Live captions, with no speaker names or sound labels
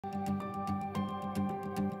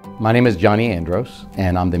My name is Johnny Andros,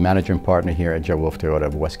 and I'm the managing partner here at Jay Wolfe Toyota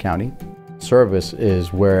of West County. Service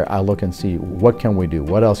is where I look and see what can we do,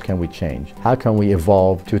 what else can we change, how can we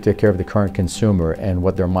evolve to take care of the current consumer and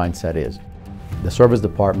what their mindset is. The service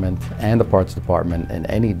department and the parts department in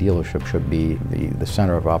any dealership should be the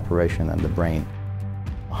center of operation and the brain.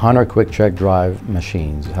 100 quick check drive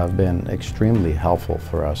machines have been extremely helpful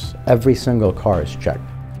for us. Every single car is checked,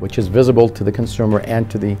 which is visible to the consumer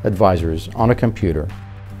and to the advisors on a computer.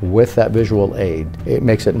 With that visual aid, it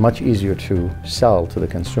makes it much easier to sell to the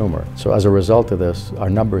consumer. So as a result of this, our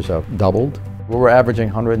numbers have doubled. We were averaging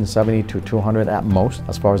 170 to 200 at most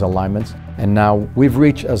as far as alignments, and now we've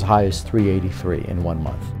reached as high as 383 in 1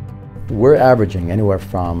 month. We're averaging anywhere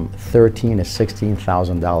from $13,000 to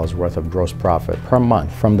 $16,000 worth of gross profit per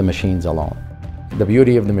month from the machines alone. The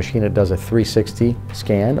beauty of the machine, it does a 360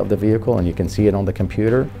 scan of the vehicle and you can see it on the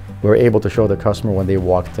computer. We're able to show the customer when they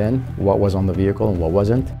walked in what was on the vehicle and what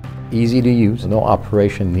wasn't. Easy to use, no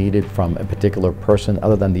operation needed from a particular person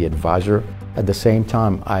other than the advisor. At the same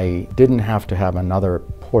time, I didn't have to have another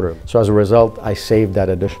porter. So as a result, I saved that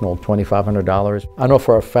additional $2,500. I know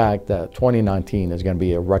for a fact that 2019 is going to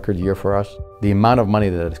be a record year for us. The amount of money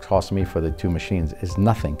that it cost me for the two machines is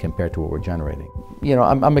nothing compared to what we're generating. You know,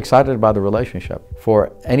 I'm excited about the relationship.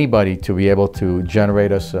 For anybody to be able to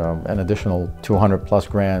generate us an additional 200 plus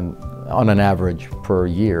grand on an average per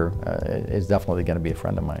year is definitely going to be a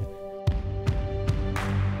friend of mine.